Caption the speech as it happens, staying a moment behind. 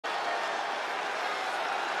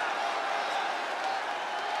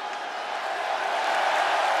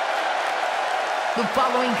The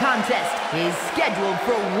following contest is scheduled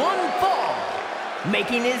for one fall.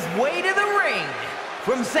 Making his way to the ring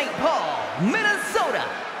from St. Paul, Minnesota,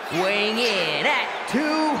 weighing in at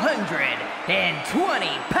 220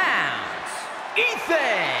 pounds,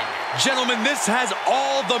 Ethan! Gentlemen, this has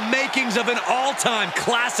all the makings of an all-time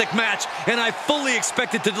classic match, and I fully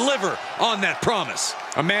expect it to deliver on that promise.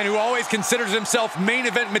 A man who always considers himself main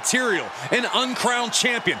event material, an uncrowned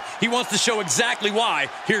champion. He wants to show exactly why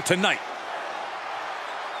here tonight.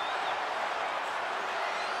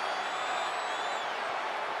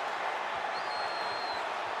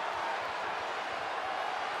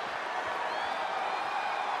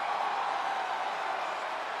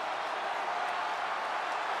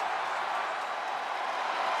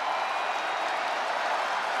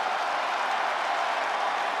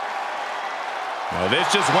 Well,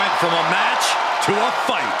 this just went from a match to a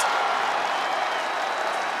fight.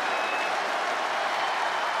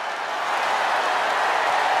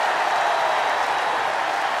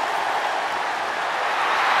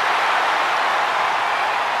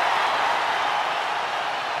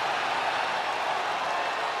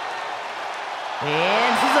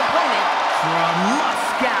 And his opponent from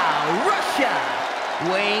Moscow, Russia,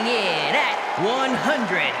 weighing in at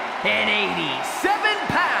 187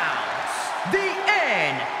 pounds. The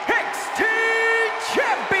NXT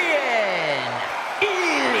Champion,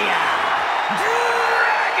 Ilja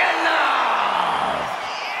Dragunov!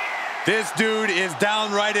 This dude is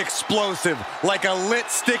downright explosive, like a lit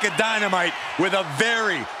stick of dynamite with a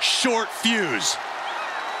very short fuse.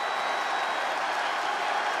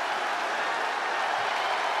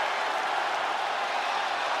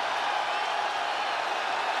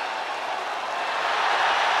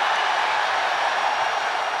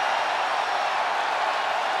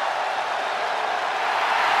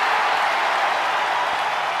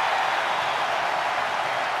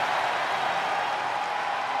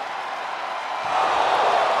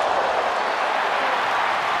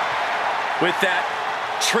 With that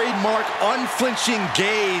trademark unflinching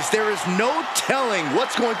gaze, there is no telling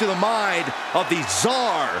what's going through the mind of the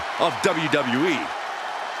czar of WWE.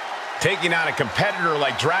 Taking on a competitor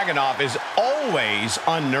like Dragunov is always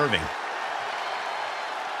unnerving.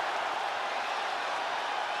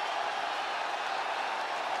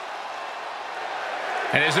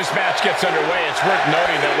 And as this match gets underway, it's worth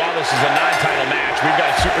noting that while this is a non-title match, we've got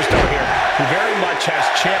a superstar here who very much has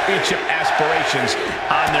championship aspirations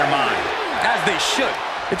on their mind. As they should.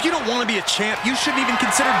 If you don't want to be a champ, you shouldn't even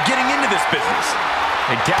consider getting into this business.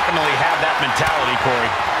 They definitely have that mentality, Corey.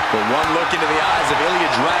 But one look into the eyes of Ilja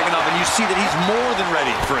Dragunov, and you see that he's more than ready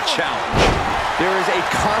for a challenge. There is a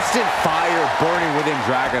constant fire burning within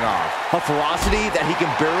Dragunov, a ferocity that he can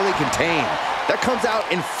barely contain. That comes out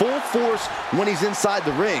in full force when he's inside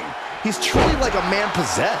the ring. He's truly like a man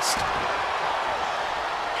possessed.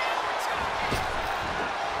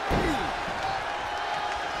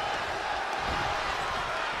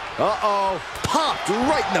 Uh-oh, popped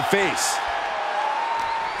right in the face.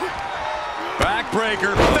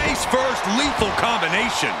 Backbreaker, face first, lethal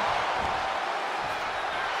combination.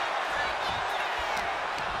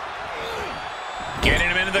 Getting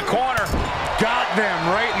him into the corner. Got them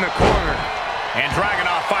right in the corner. And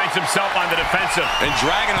Dragunov finds himself on the defensive. And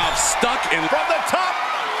Dragunov stuck in From the top.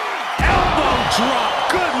 elbow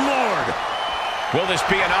drop. Good Lord. Will this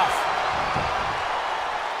be enough?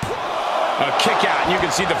 A kick out, and you can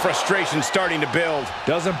see the frustration starting to build.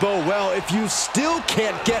 Doesn't bode well if you still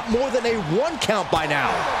can't get more than a 1 count by now.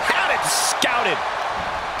 Had it scouted.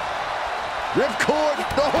 Ripcord,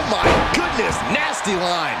 oh my goodness, nasty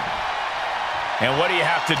line. And what do you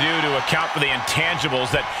have to do to account for the intangibles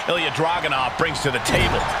that Ilja Dragunov brings to the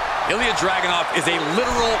table? Ilja Dragunov is a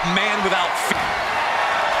literal man without feet.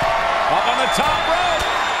 Up on the top rope.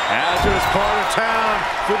 Hazardous part of town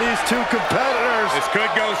for these two competitors. This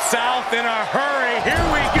could go south in a hurry. Here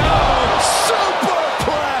we go.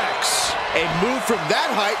 Superplex. A move from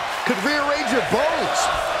that height could rearrange your bones.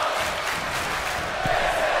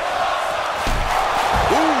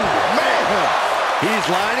 Ooh, man. He's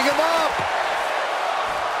lining him up.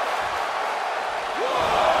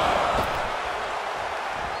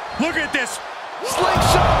 Look at this.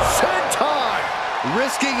 Slingshot senton.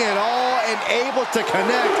 Risking it all and able to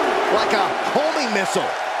connect like a homing missile.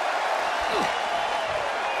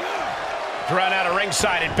 Thrown out of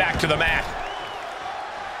ringside and back to the mat.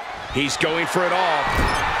 He's going for it all.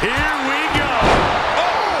 Here we go.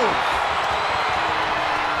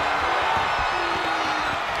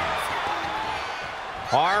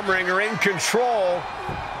 Oh! Arm wringer in control.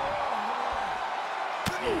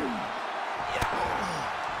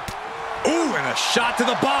 Ooh, and a shot to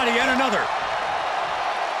the body and another.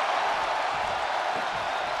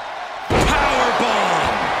 bomb.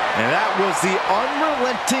 And that was the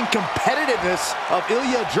unrelenting competitiveness of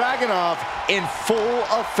Ilja Dragunov in full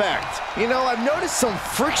effect. You know, I've noticed some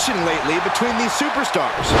friction lately between these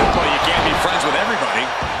superstars. Well, you can't be friends with everybody.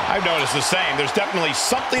 I've noticed the same. There's definitely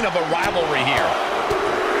something of a rivalry here.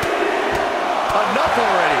 Enough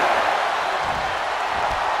already.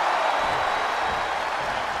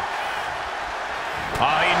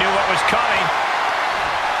 Oh, he knew what was coming.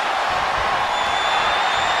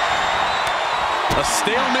 A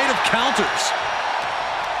stalemate of counters.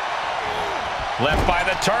 Left by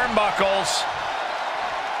the turnbuckles.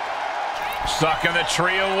 Stuck in the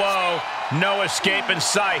tree of woe. No escape in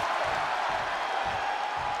sight.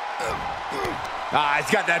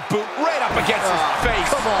 He's got that boot right up against his face.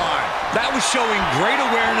 Come on. That was showing great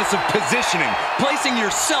awareness of positioning, placing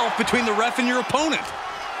yourself between the ref and your opponent.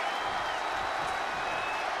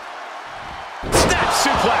 Snap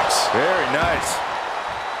suplex. Very nice.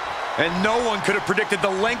 And no one could have predicted the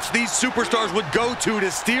lengths these superstars would go to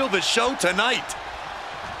steal the show tonight.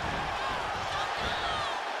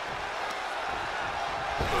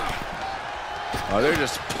 Oh, they're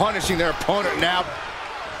just punishing their opponent now.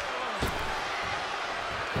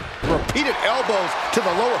 Repeated elbows to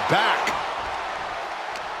the lower back.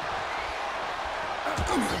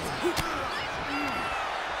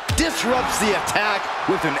 Disrupts the attack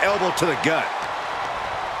with an elbow to the gut.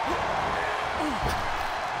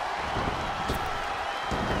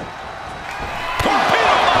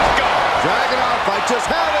 Dragunov might just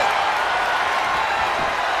have it.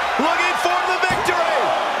 Looking for the victory.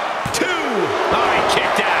 2. Oh, he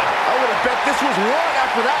kicked out. I would have bet this was 1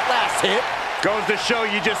 after that last hit. Goes to show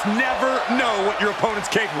you just never know what your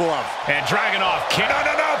opponent's capable of. And Dragunov can't.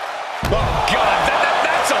 No. Oh, God,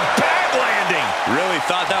 that's a bad landing. Really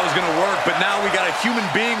thought that was going to work, but now we got a human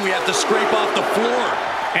being we have to scrape off the floor.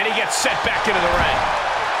 And he gets sent back into the ring.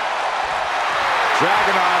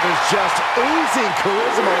 Dragunov is just oozing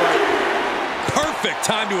charisma right now. Perfect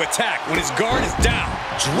time to attack when his guard is down.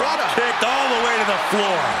 Drop kicked all the way to the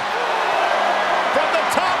floor. From the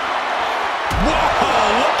top. Whoa,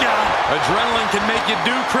 look out. Adrenaline can make you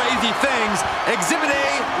do crazy things. Exhibit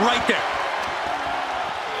A right there.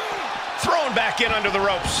 Thrown back in under the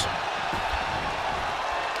ropes.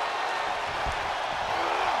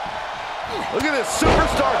 Look at this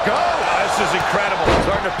superstar go. Oh, this is incredible.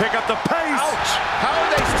 Starting to pick up the pace. Ouch. How are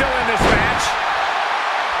they still in this match?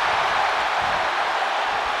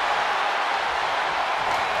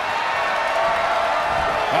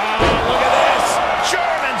 Oh, look at this.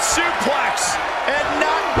 German suplex. And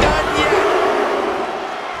not done yet.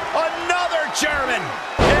 Another German.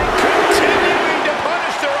 And continuing to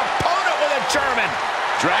punish their opponent with a German.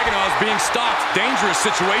 Dragunov's being stopped. Dangerous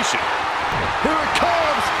situation. Here it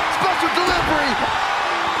comes. Special delivery.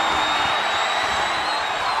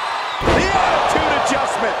 The attitude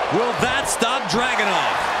adjustment. Will that stop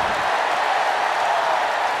Dragunov?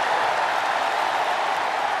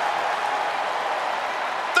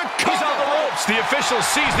 He's on the ropes. The official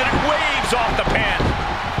sees that it waves off the pin.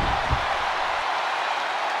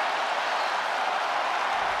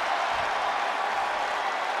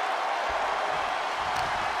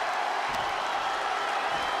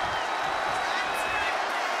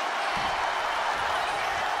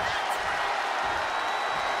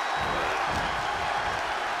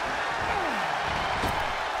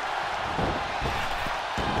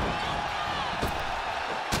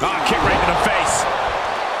 Kick right in the face.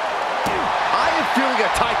 I am feeling a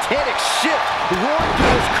titanic shift roaring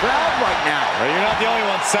through this crowd right now. Well, you're not the only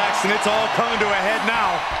one, Saxton. It's all coming to a head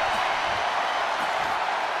now.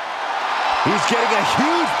 He's getting a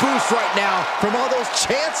huge boost right now from all those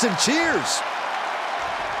chants and cheers.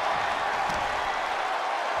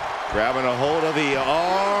 Grabbing a hold of the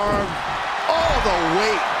arm. All the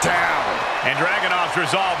weight down. And Dragunov's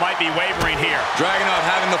resolve might be wavering here. Dragunov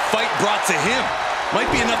having the fight brought to him. Might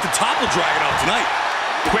be enough to topple Dragunov tonight.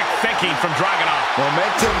 Quick thinking from Dragunov.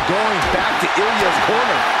 Momentum going back to Ilja's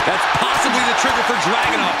corner. That's possibly the trigger for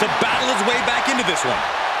Dragunov to battle his way back into this one.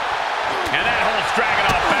 And that holds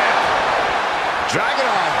Dragunov back.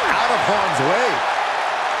 Dragunov out of harm's way.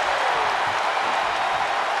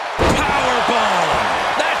 Powerbomb.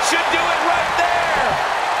 That should do it right there.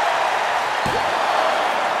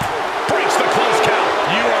 Breaks the close count.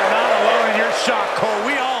 You are not alone in your shock, Cole.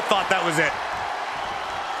 We all thought that was it.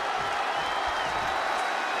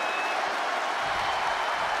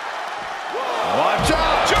 Watch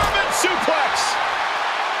out. German suplex.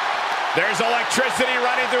 There's electricity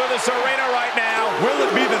running through this arena right now. Will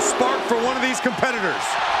it be the spark for one of these competitors?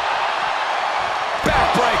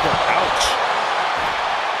 Backbreaker. Ouch.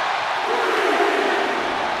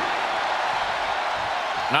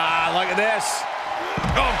 Look at this.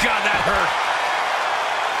 Oh, God, that hurt.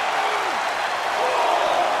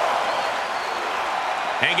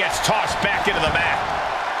 And gets tossed back into the mat.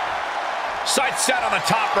 Sights set on the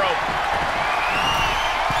top rope.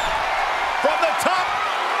 From the top.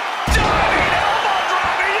 Diving elbow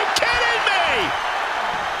drop. Are you kidding me?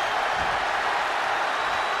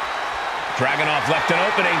 Dragunov left an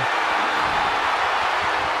opening.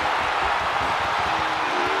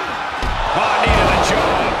 Oh, knee to the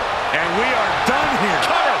jaw. And we are done here.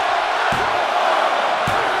 Cover.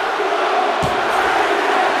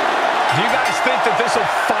 Do you guys think that this will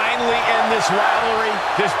finally end this rivalry?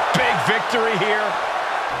 This big victory here?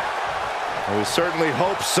 Well, we certainly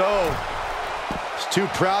hope so. These two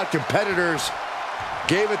proud competitors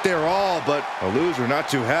gave it their all, but a loser not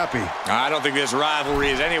too happy. I don't think this rivalry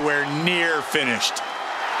is anywhere near finished.